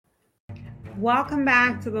Welcome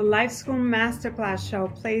back to the Life School Masterclass Show, a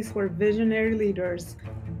place where visionary leaders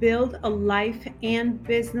build a life and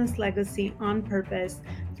business legacy on purpose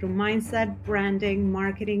through mindset, branding,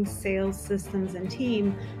 marketing, sales, systems, and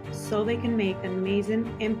team so they can make an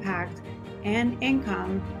amazing impact and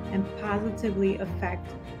income and positively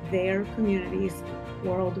affect their communities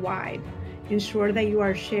worldwide. Ensure that you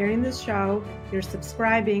are sharing this show, you're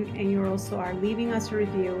subscribing, and you also are leaving us a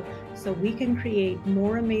review so we can create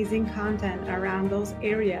more amazing content around those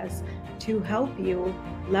areas to help you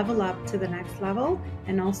level up to the next level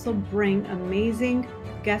and also bring amazing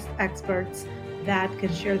guest experts that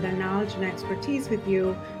can share their knowledge and expertise with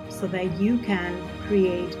you so that you can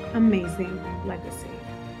create amazing legacy.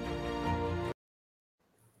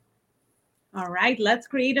 All right, let's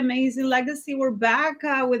create amazing legacy. We're back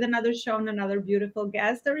with another show and another beautiful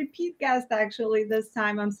guest, a repeat guest actually this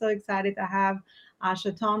time. I'm so excited to have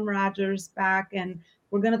Shaitan Rogers back, and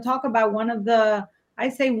we're going to talk about one of the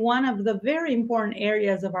very important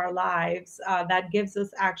areas of our lives that gives us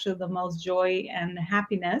actually the most joy and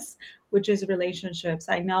happiness, which is relationships.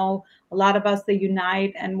 I know a lot of us that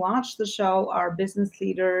unite and watch the show are business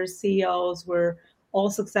leaders, CEOs. We're all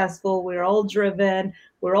successful. We're all driven.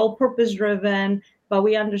 We're all purpose driven, but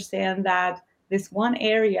we understand that this one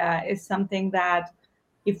area is something that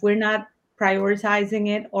if we're not prioritizing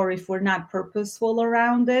it or if we're not purposeful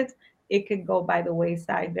around it, it could go by the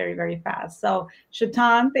wayside very, very fast. So,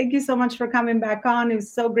 Shaitan, thank you so much for coming back on. It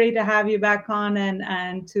was so great to have you back on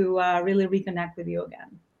and to really reconnect with you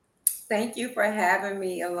again. Thank you for having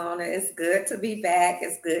me, Alona. It's good to be back.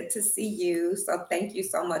 It's good to see you. So thank you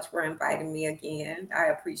so much for inviting me again. I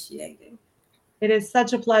appreciate it. It is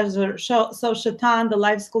such a pleasure. So, Shaitan, the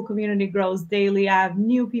Life School community grows daily. I have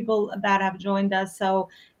new people that have joined us. So,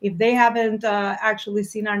 if they haven't actually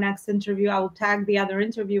seen our next interview, I will tag the other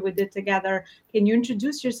interview we did together. Can you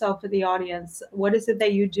introduce yourself to the audience? What is it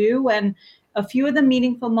that you do? And a few of the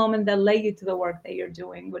meaningful moments that led you to the work that you're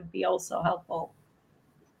doing would be also helpful.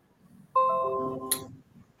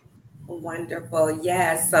 Wonderful.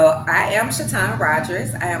 Yes. So I am Shaitan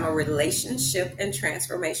Rogers. I am a relationship and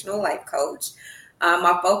transformational life coach.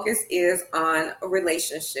 My focus is on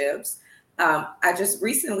relationships. I just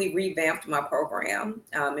recently revamped my program,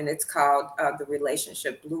 and it's called the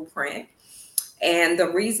Relationship Blueprint. And the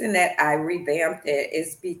reason that I revamped it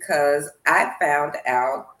is because I found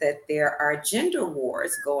out that there are gender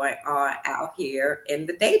wars going on out here in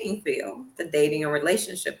the dating field, the dating and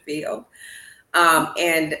relationship field.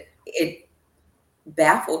 And it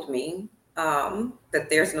baffled me that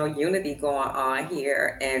there's no unity going on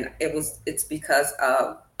here. And it's because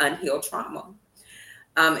of unhealed trauma.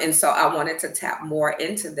 And so I wanted to tap more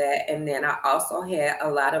into that. And then I also had a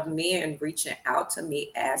lot of men reaching out to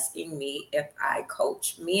me, asking me if I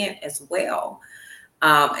coach men as well.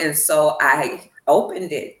 And so I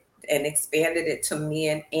opened it and expanded it to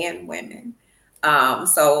men and women.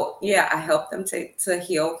 So yeah, I help them to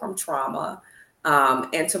heal from trauma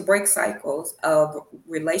and to break cycles of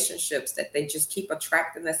relationships that they just keep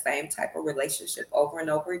attracting the same type of relationship over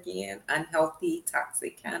and over again, unhealthy,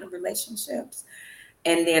 toxic kind of relationships.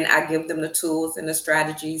 And then I give them the tools and the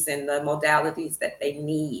strategies and the modalities that they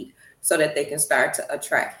need so that they can start to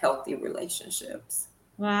attract healthy relationships.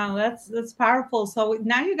 Wow, that's powerful. So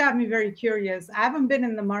now you got me very curious. I haven't been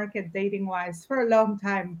in the market dating wise for a long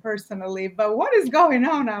time personally, but what is going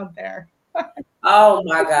on out there? Oh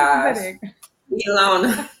my What's gosh, happening?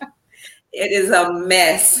 Ilona, it is a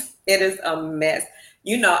mess. It is a mess.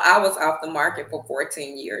 You know, I was off the market for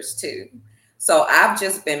 14 years too. So I've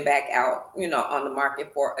just been back out, on the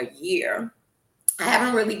market for a year. I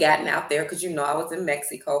haven't really gotten out there because, I was in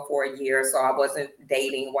Mexico for a year. So I wasn't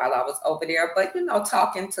dating while I was over there, but,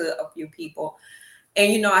 talking to a few people.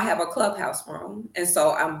 And, I have a clubhouse room. And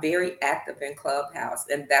so I'm very active in clubhouse.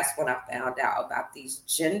 And that's when I found out about these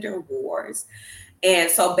gender wars.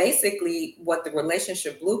 And so basically, what the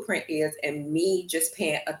relationship blueprint is, and me just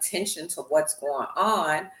paying attention to what's going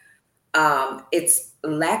on, it's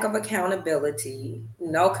lack of accountability,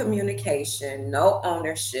 no communication, no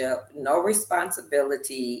ownership, no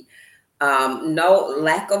responsibility, no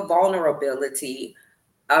lack of vulnerability,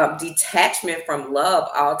 detachment from love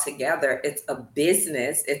altogether. It's a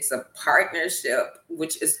business, it's a partnership,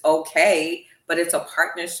 which is okay, but it's a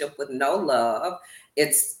partnership with no love.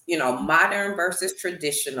 It's, modern versus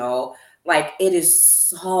traditional. Like it is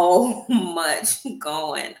so much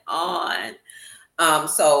going on.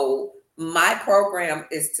 So my program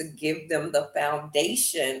is to give them the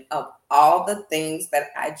foundation of all the things that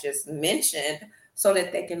I just mentioned so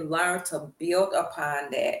that they can learn to build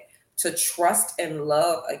upon that to trust and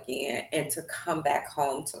love again and to come back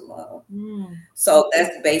home to love. Mm. So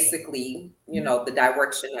that's basically, the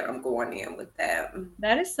direction that I'm going in with that.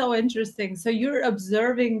 That is so interesting. So you're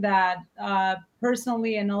observing that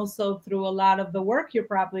personally, and also through a lot of the work you're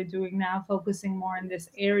probably doing now, focusing more in this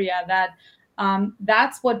area. That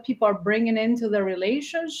that's what people are bringing into the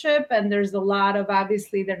relationship, and there's a lot of,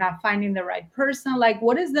 obviously they're not finding the right person. Like,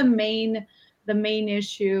 what is the main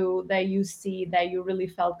issue that you see that you really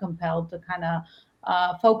felt compelled to kind of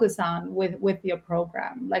focus on with your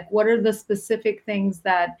program? Like, what are the specific things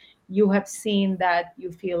that you have seen that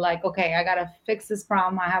you feel like, okay, I gotta fix this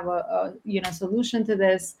problem, I have a solution to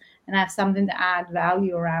this, and I have something to add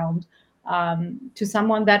value around, to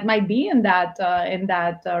someone that might be in that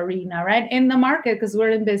arena, right, in the market, because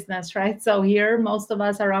we're in business, right? So here most of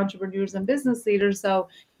us are entrepreneurs and business leaders, so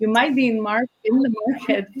you might be in the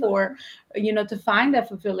market for, to find a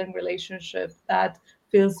fulfilling relationship that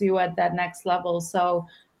fills you at that next level. So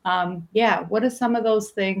yeah, what are some of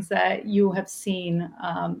those things that you have seen,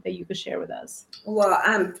 that you could share with us? Well,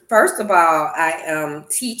 I'm first of all, I am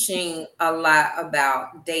teaching a lot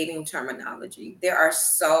about dating terminology. There are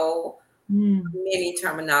so Mm. many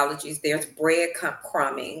terminologies. There's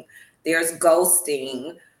breadcrumbing, there's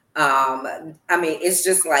ghosting. I mean, it's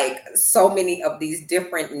just like so many of these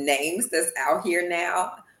different names that's out here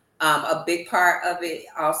now. A big part of it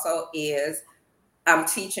also is I'm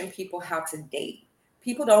teaching people how to date.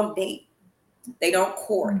 People don't date, they don't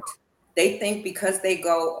court. They think because they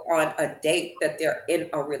go on a date that they're in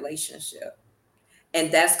a relationship. And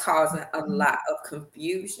that's causing a lot of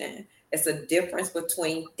confusion. It's a difference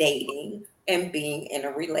between dating and being in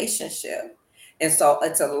a relationship. And so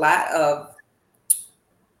it's a lot of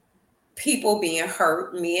people being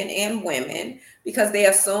hurt, men and women, because they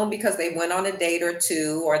assume because they went on a date or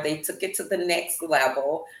two or they took it to the next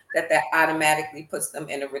level that automatically puts them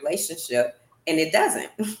in a relationship. And it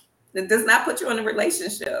doesn't. It does not put you in a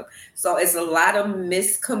relationship. So it's a lot of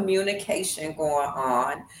miscommunication going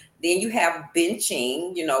on. Then you have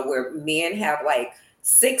benching, where men have like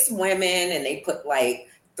 6 women and they put like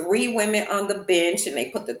 3 women on the bench and they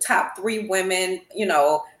put the top 3 women,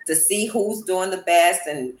 to see who's doing the best.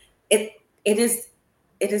 And it it is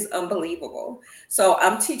it is unbelievable. So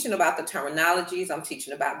I'm teaching about the terminologies. I'm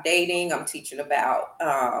teaching about dating. I'm teaching about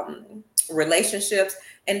relationships,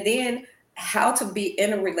 and then how to be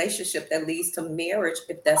in a relationship that leads to marriage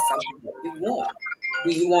if that's something that you want.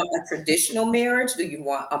 Do you want a traditional marriage? Do you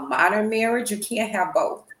want a modern marriage? You can't have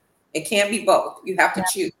both. It can't be both. You have to Yeah.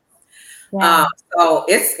 choose. Yeah. So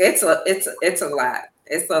it's a lot.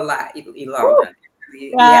 It's a lot, Woo. Ilona.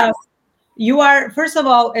 Yeah. Yeah. You are, first of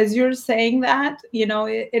all, as you're saying that,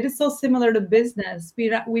 it is so similar to business. We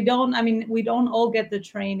don't all get the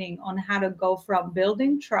training on how to go from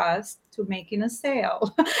building trust to making a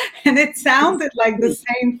sale. And it sounded like the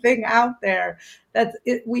same thing out there.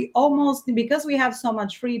 We almost, because we have so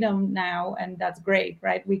much freedom now, and that's great,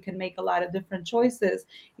 right? We can make a lot of different choices.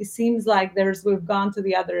 It seems like we've gone to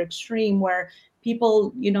the other extreme where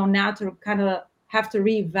people, now to kind of have to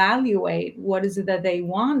reevaluate what is it that they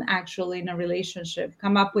want actually in a relationship,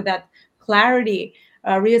 come up with that clarity,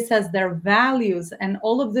 reassess their values, and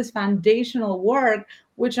all of this foundational work,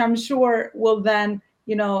 which I'm sure will then,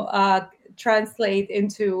 translate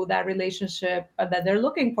into that relationship that they're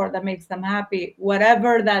looking for, that makes them happy,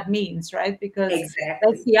 whatever that means, right? Because that's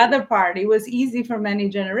Exactly. the other part. It was easy for many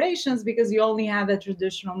generations because you only had the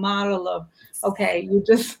traditional model of, okay,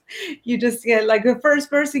 you just get like the first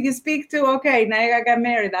person you speak to, okay, now I got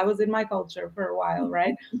married. That was in my culture for a while,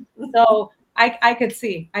 right? So I could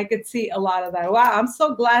see a lot of that. Wow, I'm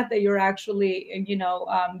so glad that you're actually,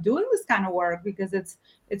 doing this kind of work, because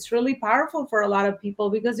it's really powerful for a lot of people,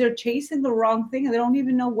 because they're chasing the wrong thing and they don't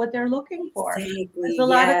even know what they're looking for. There's Exactly. a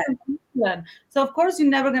lot of Yeah. confusion. So of course you're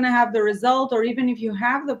never going to have the result, or even if you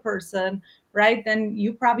have the person, right, then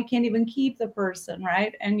you probably can't even keep the person,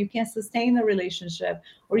 right, and you can't sustain the relationship,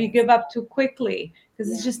 or you Yes. give up too quickly because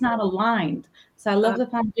it's Yeah. just not aligned. So I love Uh, the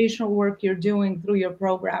foundational work you're doing through your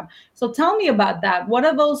program. So tell me about that. What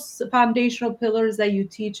are those foundational pillars that you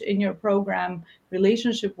teach in your program,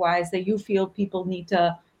 relationship wise, that you feel people need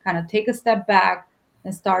to kind of take a step back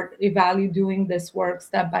and start evaluating doing this work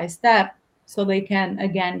step by step, so they can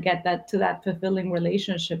again get that to that fulfilling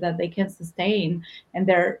relationship that they can sustain, and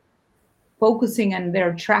they're focusing and they're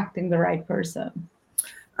attracting the right person?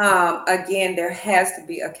 again, there has to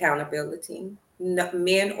be accountability. No,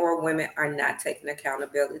 men or women are not taking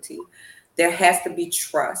accountability. There has to be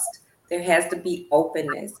trust. There has to be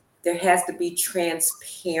openness. There has to be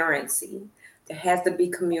transparency. There has to be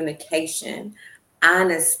communication,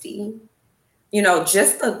 honesty.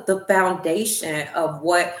 just the foundation of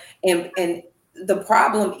what, and the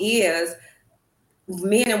problem is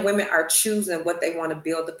men and women are choosing what they want to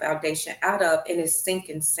build the foundation out of, and it's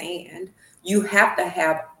sinking sand. You have to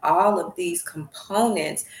have all of these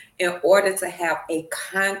components in order to have a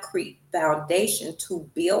concrete foundation to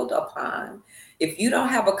build upon. If you don't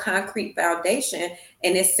have a concrete foundation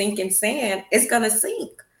and it's sinking sand, it's going to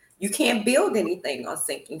sink. You can't build anything on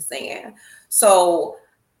sinking sand. So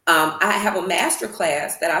I have a master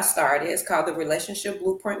class that I started. It's called the Relationship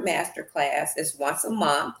Blueprint Master Class. It's once a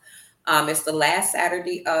month. It's the last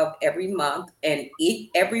Saturday of every month, and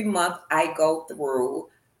every month I go through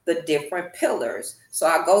the different pillars. So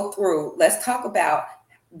I go through, let's talk about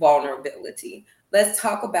vulnerability. Let's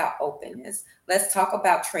talk about openness. Let's talk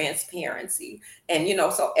about transparency. And,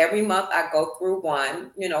 so every month I go through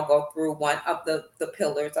one of the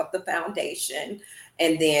pillars of the foundation.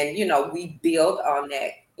 And then, we build on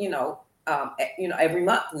that, every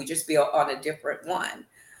month we just build on a different one.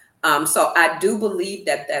 So I do believe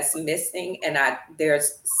that that's missing, and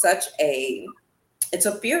there's it's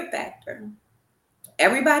a fear factor.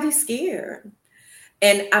 Everybody's scared.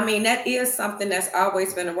 And I mean, that is something that's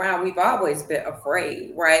always been around. We've always been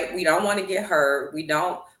afraid, right? We don't want to get hurt. We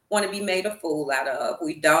don't want to be made a fool out of.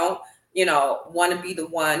 We don't, want to be the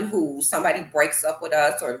one who somebody breaks up with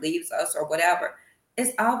us or leaves us or whatever.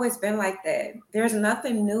 It's always been like that. There's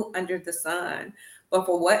nothing new under the sun. But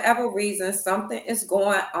for whatever reason, something is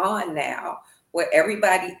going on now where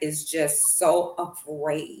everybody is just so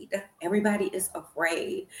afraid. Everybody is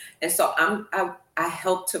afraid. And so I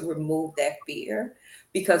help to remove that fear,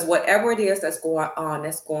 because whatever it is that's going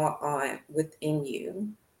on within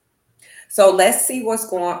you. So let's see what's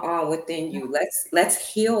going on within you.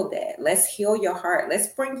 Let's heal that. Let's heal your heart. Let's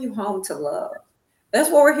bring you home to love. That's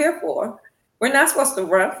what we're here for. We're not supposed to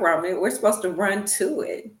run from it. We're supposed to run to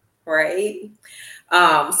it, right?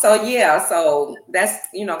 So yeah, so that's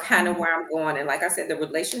kind of where I'm going. And like I said, the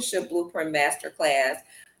Relationship Blueprint Masterclass,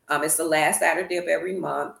 it's the last Saturday of every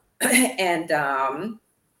month, and I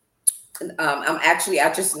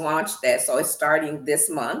just launched that, so it's starting this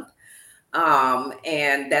month.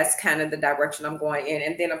 And that's kind of the direction I'm going in.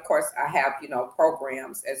 And then of course I have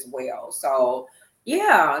programs as well. So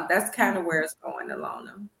yeah, that's kind of where it's going,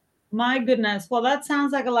 Alona. My goodness. Well, that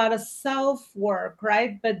sounds like a lot of self work,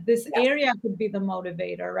 right? But this Yeah. area could be the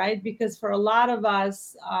motivator, right? Because for a lot of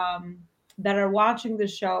us that are watching the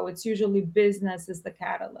show, it's usually business is the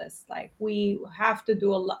catalyst. Like we have to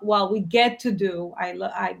do a lot. Well, we get to do. I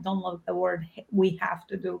don't love the word we have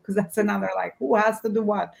to do, because that's another, like, who has to do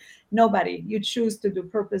what? Nobody. You choose to do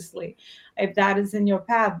purposely if that is in your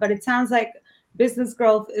path. But it sounds like business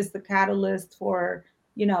growth is the catalyst for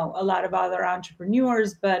a lot of other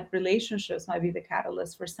entrepreneurs, but relationships might be the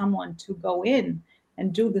catalyst for someone to go in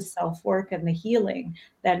and do the self work and the healing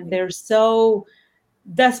that they're so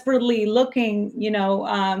desperately looking,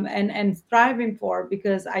 and striving for.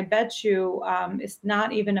 Because I bet you it's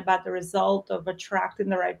not even about the result of attracting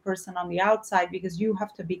the right person on the outside, because you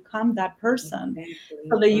have to become that person so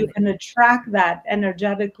Exactly. that you can attract that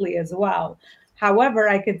energetically as well. However,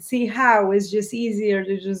 I could see how it's just easier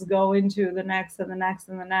to just go into the next and the next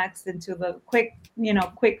and the next, into the quick,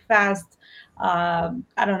 fast, I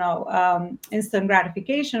don't know, instant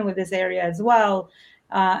gratification with this area as well,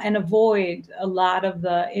 and avoid a lot of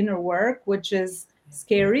the inner work, which is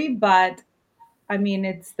scary. But I mean,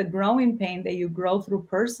 it's the growing pain that you grow through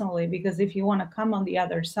personally, because if you want to come on the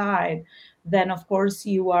other side, then of course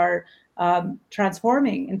you are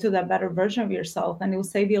transforming into that better version of yourself, and it will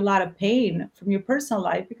save you a lot of pain from your personal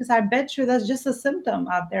life. Because I bet you that's just a symptom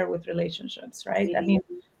out there with relationships, right? It I mean,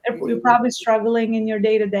 is. It you're is. probably struggling in your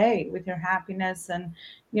day to day with your happiness and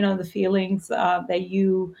the feelings that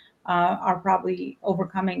you are probably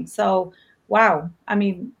overcoming. So, wow. I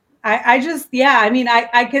mean, I just, yeah, I mean,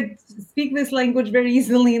 I could speak this language very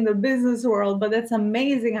easily in the business world, but it's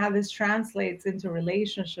amazing how this translates into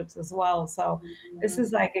relationships as well. So this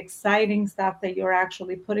is like exciting stuff that you're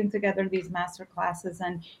actually putting together these master classes,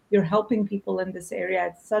 and you're helping people in this area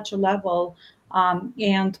at such a level.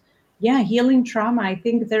 And yeah, healing trauma, I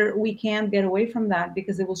think there we can't get away from that,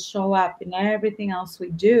 because it will show up in everything else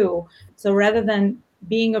we do. So rather than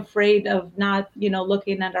being afraid of not,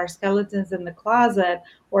 looking at our skeletons in the closet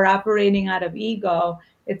or operating out of ego,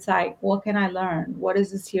 it's like, what can I learn? What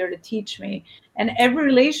is this here to teach me? And every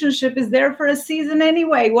relationship is there for a season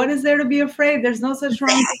anyway. What is there to be afraid? There's no such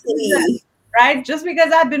wrong season, Exactly. right? Just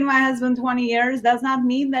because I've been my husband 20 years does not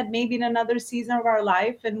mean that maybe in another season of our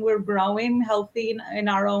life, and we're growing healthy in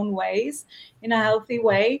our own ways, in a healthy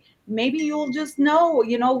way, maybe you'll just know,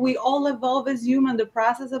 we all evolve as human. The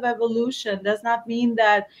process of evolution does not mean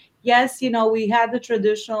that yes, we had the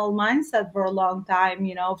traditional mindset for a long time,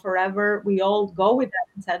 forever we all go with that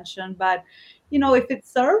intention. But if it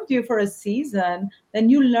served you for a season, then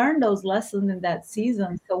you learn those lessons in that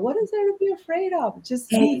season. So what is there to be afraid of? Just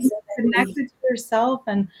be Exactly. connected to yourself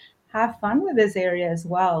and have fun with this area as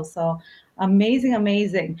well. So amazing,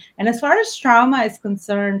 amazing. And as far as trauma is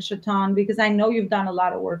concerned, Shaitan, because I know you've done a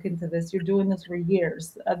lot of work into this, you're doing this for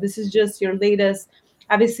years. This is just your latest,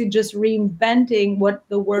 obviously, just reinventing what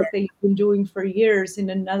the Yeah. work that you've been doing for years in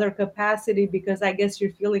another capacity, because I guess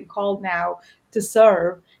you're feeling called now to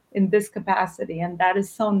serve in this capacity. And that is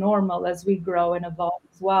so normal as we grow and evolve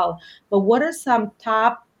as well. But what are some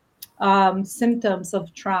top symptoms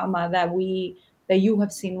of trauma that you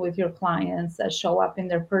have seen with your clients that show up in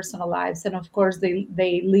their personal lives, and of course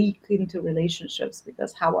they leak into relationships,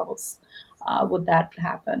 because how else would that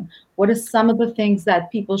happen? What are some of the things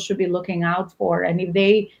that people should be looking out for, and if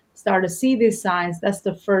they start to see these signs, that's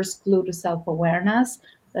the first clue to self-awareness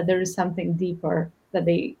that there is something deeper that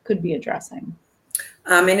they could be addressing.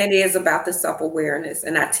 And it is about the self awareness.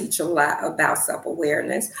 And I teach a lot about self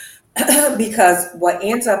awareness because what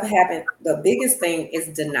ends up happening, the biggest thing is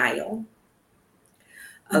denial.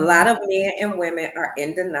 A Mhm. lot of men and women are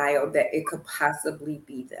in denial that it could possibly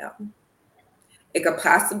be them. It could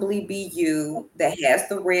possibly be you that has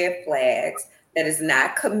the red flags, that is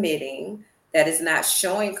not committing, that is not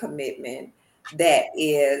showing commitment, that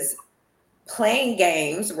is playing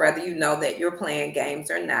games, whether you know that you're playing games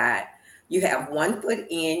or not. You have one foot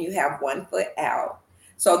in, you have one foot out.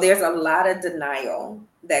 So there's a lot of denial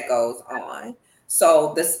that goes on.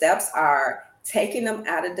 So the steps are taking them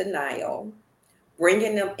out of denial,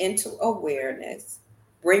 bringing them into awareness,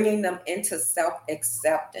 bringing them into self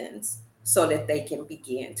acceptance so that they can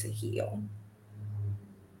begin to heal.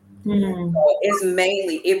 Hmm. So it's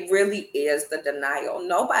mainly, it really is the denial.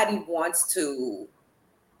 Nobody wants to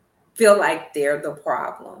feel like they're the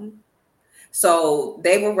problem. So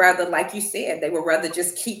they would rather, like you said, they would rather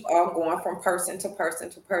just keep on going from person to person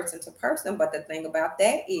to person to person. But the thing about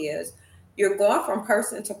that is you're going from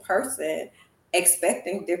person to person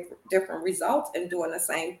expecting different results and doing the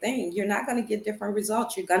same thing. You're not going to get different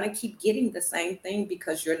results. You're going to keep getting the same thing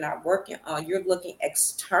because you're not working on, you're looking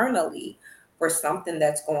externally for something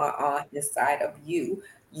that's going on inside of you.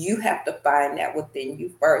 You have to find that within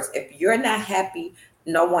you first. If you're not happy,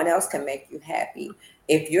 no one else can make you happy.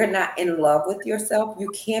 If you're not in love with yourself, you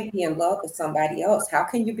can't be in love with somebody else. How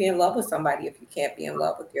can you be in love with somebody if you can't be in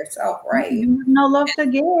love with yourself, right? You have no love to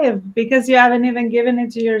give because you haven't even given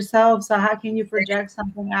it to yourself. So how can you project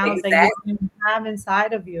something out that you Exactly. don't even have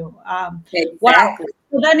inside of you? Wow. Exactly.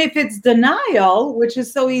 So then, if it's denial, which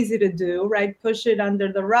is so easy to do, right? Push it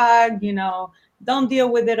under the rug. Don't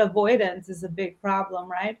deal with it. Avoidance is a big problem,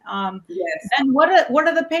 right? Yes. Then what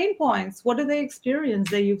are the pain points? What are the experience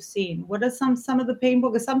that you've seen? What are some of the pain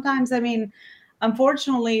points? Because sometimes, I mean,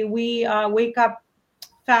 unfortunately, we wake up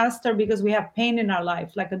faster because we have pain in our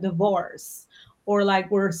life, like a divorce, or like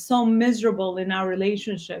we're so miserable in our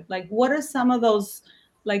relationship. Like, what are some of those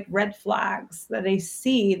like red flags that they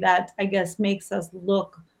see that I guess makes us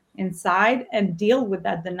look inside and deal with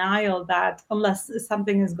that denial, that unless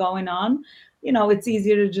something is going on, it's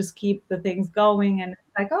easier to just keep the things going, and it's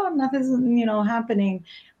like, oh, nothing's happening,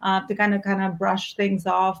 to kind of brush things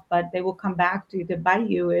off, but they will come back to you to bite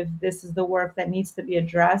you if this is the work that needs to be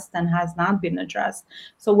addressed and has not been addressed.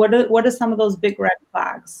 So what are some of those big red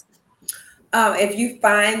flags? If you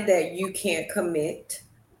find that you can't commit,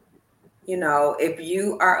 if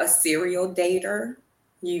you are a serial dater,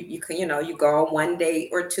 you can, you go on one date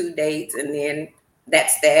or two dates and then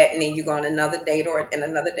that's that, and then you go on another date or and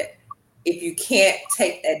another date. If you can't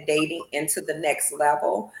take that dating into the next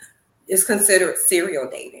level, it's considered serial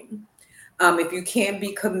dating. If you can't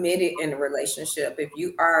be committed in a relationship, if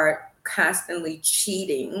you are constantly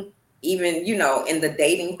cheating, even in the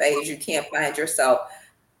dating phase, you can't find yourself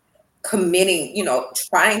committing,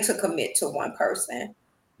 trying to commit to one person,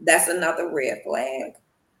 that's another red flag.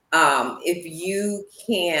 If you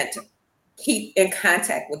can't keep in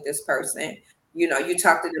contact with this person, you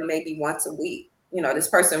talk to them maybe once a week, this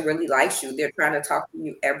person really likes you, they're trying to talk to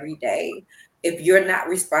you every day. If you're not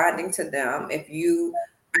responding to them, if you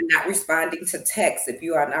are not responding to texts, if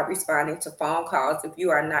you are not responding to phone calls, if you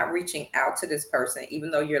are not reaching out to this person,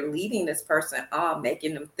 even though you're leading this person on,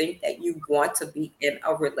 making them think that you want to be in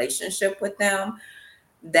a relationship with them,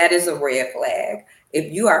 that is a red flag.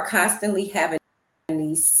 If you are constantly having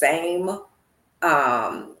these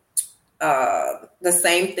um, the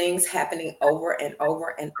same things happening over and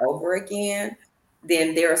over and over again,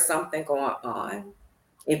 then there's something going on.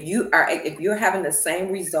 If you're having the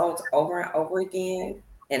same results over and over again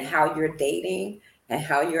in how you're dating and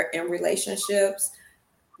how you're in relationships,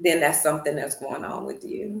 then that's something that's going on with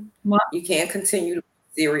you. Well, You can't continue to be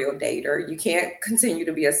a serial dater. You can't continue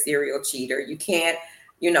to be a serial cheater. You can't,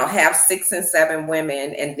 have 6 and 7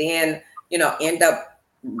 women and then, end up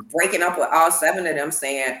breaking up with all 7 of them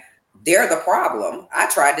saying they're the problem. I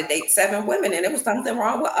tried to date 7 women and there was something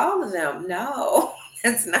wrong with all of them. No,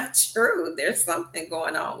 that's not true. There's something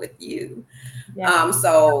going on with you. yeah.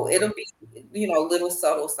 So it'll be, little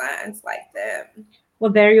subtle signs like that.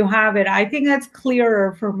 Well, there you have it. I think that's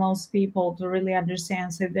clearer for most people to really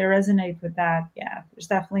understand. So if they resonate with that, yeah, there's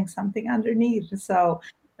definitely something underneath. So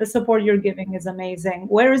the support you're giving is amazing.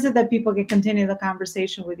 Where is it that people can continue the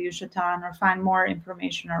conversation with you, Shaitan, or find more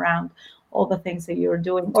information around all the things that you're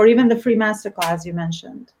doing, or even the free masterclass you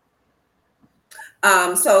mentioned?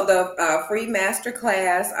 So the free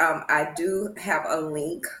masterclass, I do have a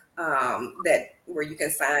link that where you can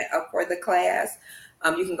sign up for the class.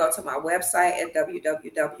 You can go to my website at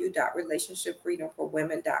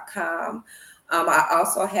www.relationshipfreedomforwomen.com. I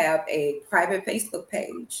also have a private Facebook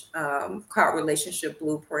page called Relationship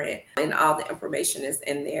Blueprint, and all the information is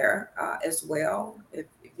in there as well. If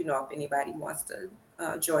anybody wants to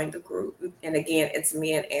join the group, and again, it's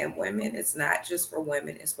men and women. It's not just for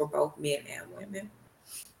women; it's for both men and women.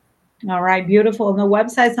 All right, beautiful. And the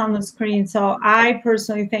website's on the screen. So I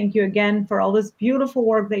personally thank you again for all this beautiful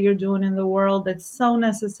work that you're doing in the world. It's so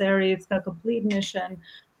necessary. It's a complete mission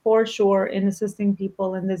for sure in assisting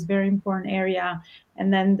people in this very important area.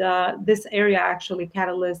 And then this area actually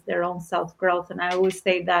catalysts their own self growth. And I always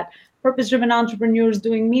say that purpose driven entrepreneurs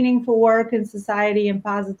doing meaningful work in society and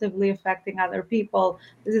positively affecting other people,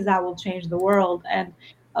 this is how we'll change the world. And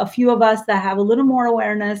a few of us that have a little more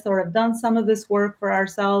awareness or have done some of this work for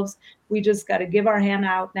ourselves, we just got to give our hand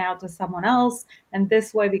out now to someone else. And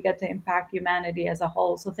this way we get to impact humanity as a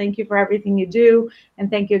whole. So thank you for everything you do. And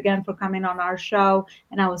thank you again for coming on our show.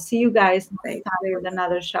 And I will see you guys next Thank time you. with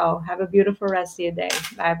another show. Have a beautiful rest of your day.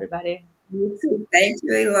 Bye, everybody. You too. Thank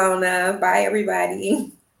you, Ilona. Bye,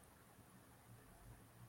 everybody.